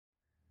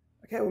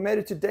Okay, we made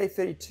it to day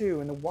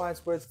 32, and the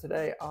wise words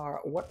today are: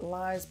 what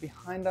lies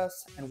behind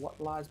us and what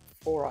lies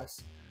before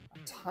us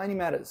are tiny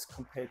matters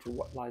compared to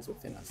what lies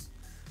within us,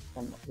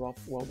 from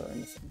Waldo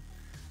Emerson.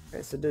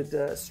 Okay, so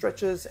did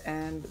stretches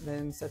and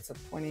then sets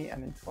of 20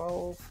 and then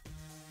 12,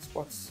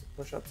 squats,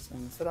 push-ups,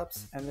 and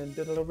sit-ups, and then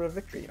did a little bit of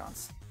victory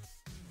dance.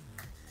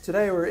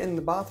 Today we're in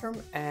the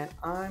bathroom, and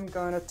I'm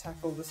going to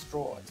tackle this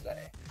drawer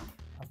today.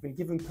 I've been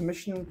given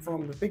permission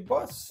from the big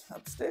boss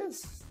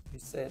upstairs. He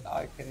said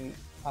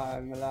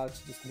I'm allowed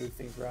to just move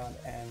things around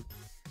and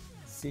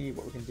see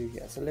what we can do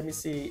here. So let me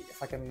see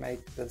if I can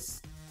make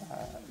this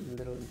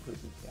little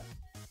improvement here.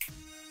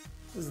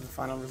 This is the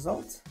final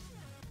result.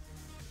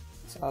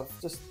 So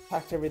I've just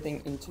packed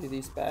everything into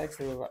these bags.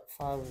 There were about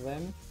 5 of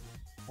them,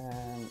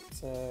 and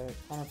so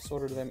kind of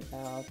sorted them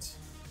out,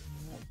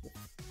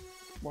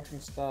 washing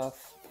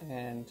stuff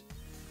and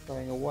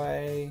going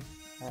away,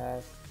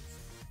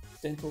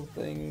 dental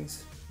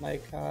things,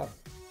 makeup,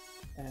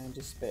 and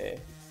just spare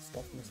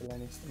stuff,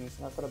 miscellaneous things.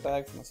 And I've got a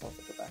bag for myself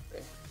at the back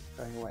there,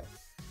 going away.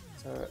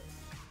 So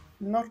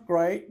not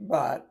great,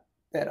 but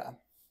better.